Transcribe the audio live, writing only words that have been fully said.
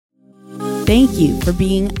Thank you for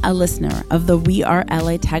being a listener of the We Are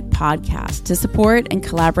LA Tech podcast. To support and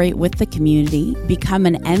collaborate with the community, become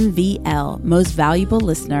an MVL Most Valuable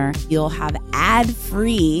Listener. You'll have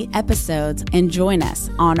ad-free episodes and join us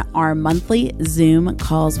on our monthly Zoom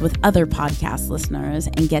calls with other podcast listeners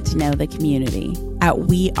and get to know the community at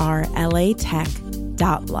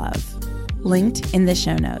WeAreLATech.love. Linked in the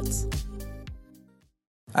show notes.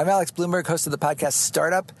 I'm Alex Bloomberg, host of the podcast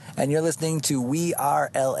Startup, and you're listening to We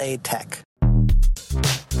Are LA Tech.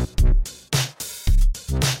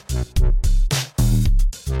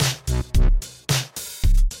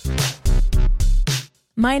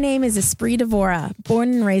 My name is Espree Devora,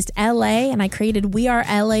 born and raised LA, and I created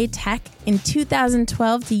WeAreLATech in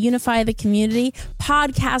 2012 to unify the community.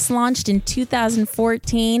 Podcast launched in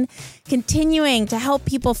 2014, continuing to help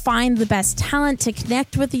people find the best talent, to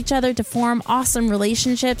connect with each other, to form awesome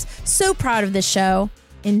relationships. So proud of this show.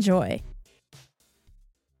 Enjoy.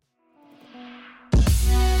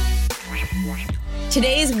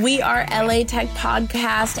 Today's We Are LA Tech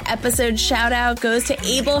podcast episode shout out goes to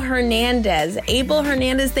Abel Hernandez. Abel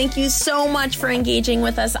Hernandez, thank you so much for engaging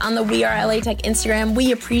with us on the We Are LA Tech Instagram.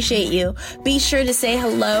 We appreciate you. Be sure to say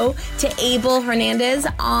hello to Abel Hernandez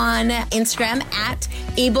on Instagram at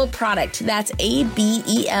Abel Product. That's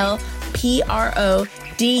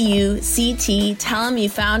ABELPRODUCT. Tell him you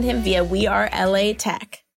found him via We Are LA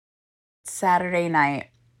Tech. Saturday night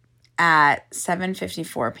at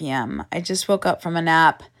 7:54 p.m. I just woke up from a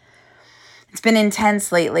nap. It's been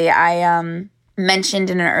intense lately. I mentioned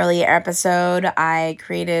in an earlier episode, I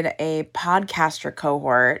created a podcaster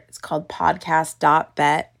cohort. It's called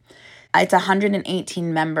podcast.bet. It's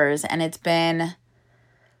 118 members, and it's been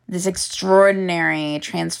this extraordinary,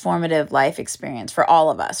 transformative life experience for all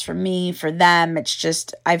of us, for me, for them. It's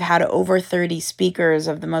just, I've had over 30 speakers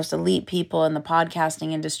of the most elite people in the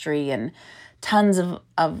podcasting industry and tons of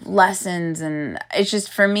lessons. And it's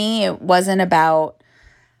just, for me, it wasn't about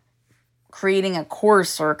creating a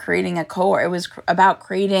course or creating a cohort. It was about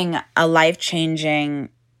creating a life-changing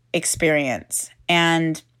experience.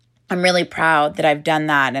 And I'm really proud that I've done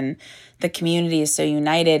that. And the community is so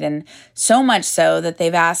united, and so much so that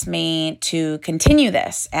they've asked me to continue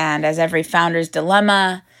this. And as every founder's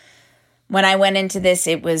dilemma, when I went into this,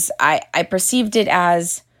 it was, I perceived it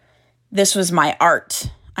as this was my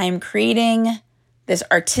art. I'm creating this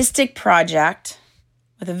artistic project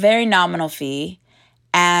with a very nominal fee,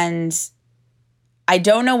 and I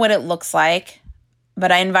don't know what it looks like, but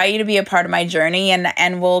I invite you to be a part of my journey,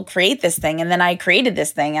 and we'll create this thing. And then I created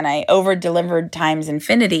this thing, and I over-delivered times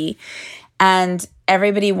infinity. And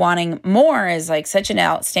everybody wanting more is like such an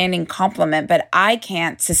outstanding compliment, but I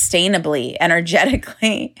can't sustainably,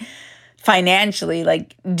 energetically, financially,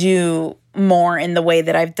 like, do more in the way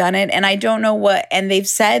that I've done it. And I don't know what, and they've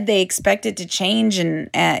said they expect it to change. And,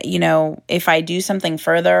 if I do something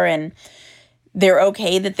further, and they're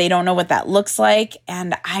okay that they don't know what that looks like.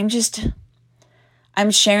 And I'm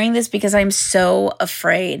sharing this because I'm so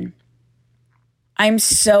afraid. I'm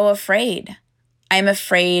so afraid. I'm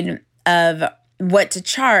afraid of what to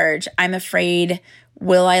charge. I'm afraid,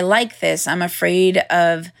 will I like this? I'm afraid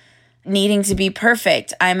of needing to be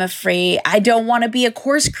perfect. I'm afraid, I don't want to be a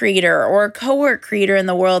course creator or a cohort creator in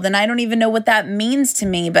the world. And I don't even know what that means to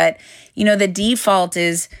me. But, the default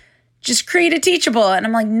is just create a teachable. And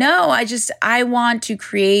I'm like, no, I want to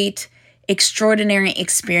create extraordinary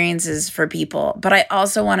experiences for people. But I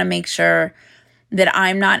also want to make sure that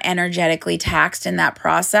I'm not energetically taxed in that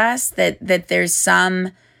process, that there's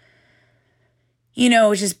some,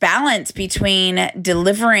 just balance between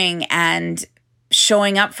delivering and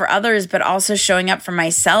showing up for others, but also showing up for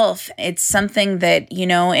myself. It's something that,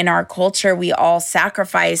 in our culture, we all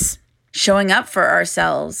sacrifice showing up for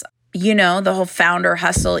ourselves. The whole founder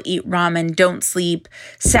hustle, eat ramen, don't sleep,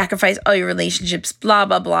 sacrifice all your relationships, blah,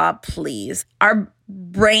 blah, blah, please. Our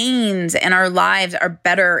brains and our lives are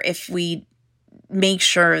better if we make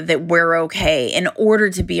sure that we're okay in order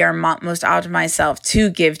to be our most optimized self, to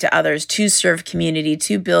give to others, to serve community,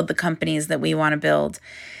 to build the companies that we want to build.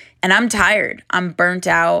 And I'm tired. I'm burnt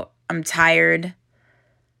out. I'm tired.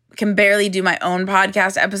 I can barely do my own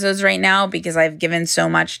podcast episodes right now because I've given so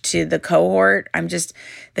much to the cohort.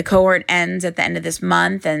 The cohort ends at the end of this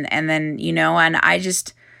month. And then, and I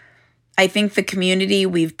think the community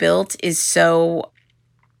we've built is so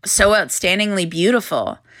outstandingly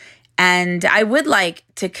beautiful. And I would like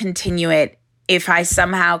to continue it if I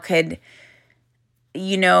somehow could,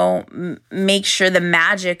 make sure the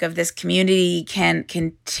magic of this community can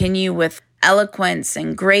continue with eloquence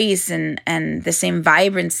and grace and the same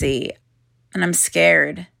vibrancy. And I'm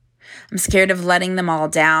scared. I'm scared of letting them all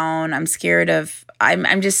down. I'm scared of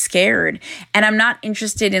I'm just scared. And I'm not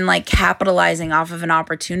interested in like capitalizing off of an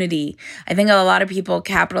opportunity. I think a lot of people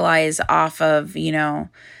capitalize off of,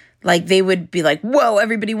 like they would be like, whoa,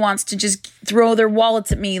 everybody wants to just throw their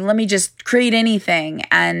wallets at me. Let me just create anything.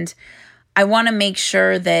 And I want to make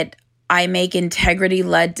sure that I make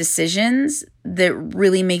integrity-led decisions that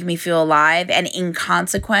really make me feel alive. And in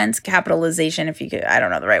consequence, capitalization, if you could, I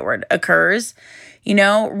don't know the right word, occurs,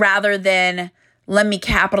 rather than let me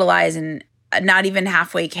capitalize and not even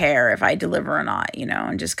halfway care if I deliver or not,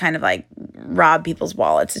 and just kind of like rob people's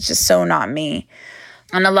wallets. It's just so not me.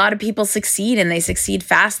 And a lot of people succeed and they succeed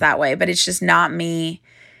fast that way, but it's just not me.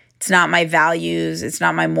 It's not my values. It's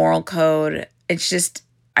not my moral code. It's just,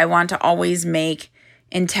 I want to always make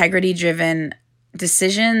integrity-driven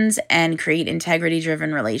decisions and create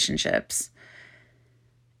integrity-driven relationships.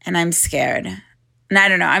 And I'm scared. And I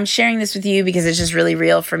don't know, I'm sharing this with you because it's just really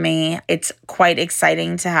real for me. It's quite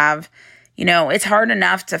exciting to have, it's hard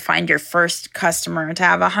enough to find your first customer. To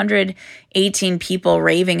have 118 people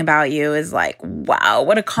raving about you is like, wow,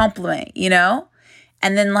 what a compliment,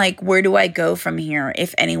 And then like, where do I go from here,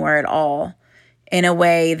 if anywhere at all, in a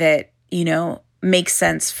way that, makes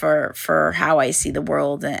sense for how I see the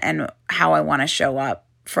world and how I want to show up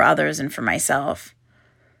for others and for myself.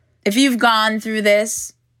 If you've gone through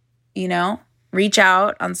this, reach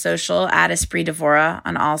out on social at Espree Devora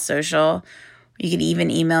on all social. You can even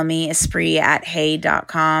email me,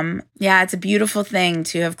 espree@hey.com. Yeah, it's a beautiful thing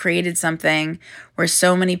to have created something where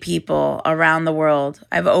so many people around the world,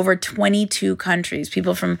 I have over 22 countries,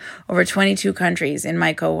 people from over 22 countries in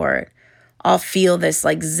my cohort, all feel this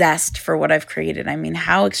like zest for what I've created. I mean,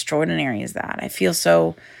 how extraordinary is that? I feel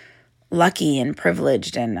so lucky and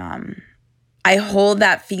privileged. And I hold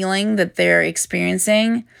that feeling that they're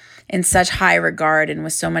experiencing in such high regard and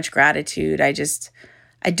with so much gratitude. I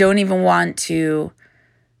don't even want to,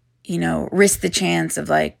 risk the chance of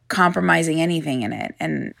like compromising anything in it.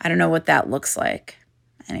 And I don't know what that looks like.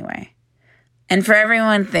 Anyway. And for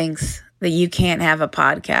everyone who thinks that you can't have a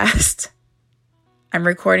podcast, I'm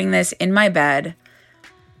recording this in my bed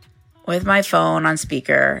with my phone on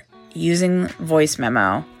speaker using voice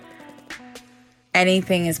memo.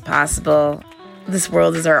 Anything is possible. This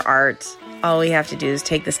world is our art. All we have to do is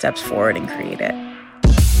take the steps forward and create it.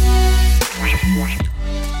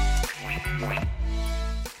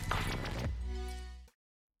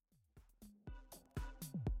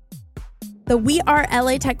 The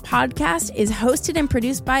WeAreLATech podcast is hosted and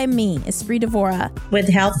produced by me, Espree Devora, with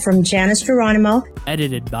help from Janice Geronimo.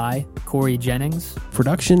 Edited by Corey Jennings.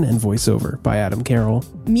 Production and voiceover by Adam Carroll.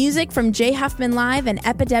 Music from Jay Huffman Live and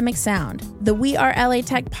Epidemic Sound. The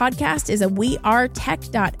WeAreLATech podcast is a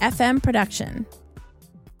WeAreTech.fm production.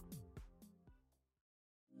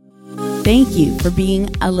 Thank you for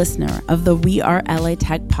being a listener of the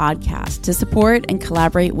WeAreLATech podcast. To support and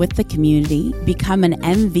collaborate with the community, become an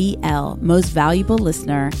MVL Most Valuable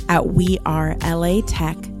Listener at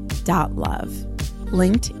WeAreLATech.love.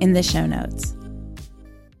 Linked in the show notes.